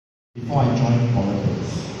before I joined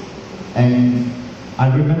politics. And I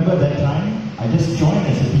remember that time, I just joined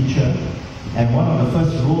as a teacher, and one of the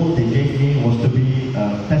first roles they gave me was to be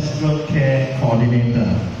a pastoral care coordinator.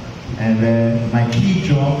 And my key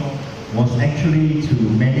job was actually to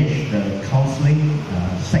manage the counseling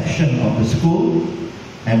section of the school.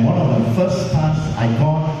 And one of the first tasks I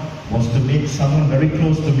got was to meet someone very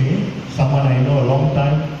close to me, someone I know a long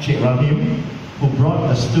time, Cik Rahim, who brought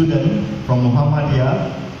a student from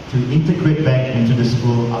Muhammadiyah to integrate back into the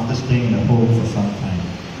school after staying in the home for some time.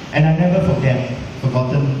 And I never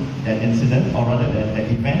forgotten that incident, or rather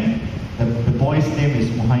that event. The boy's name is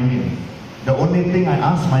Muhammad. The only thing I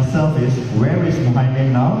asked myself is, where is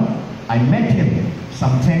Muhammad now? I met him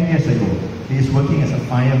some 10 years ago. He is working as a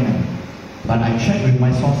fireman. But I checked with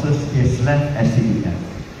my sources, he has left SCDF.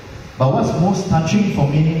 But what's most touching for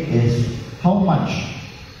me is how much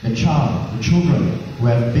the children who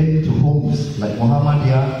have been to homes like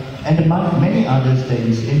Muhammadiyah and many others that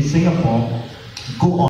is in Singapore go on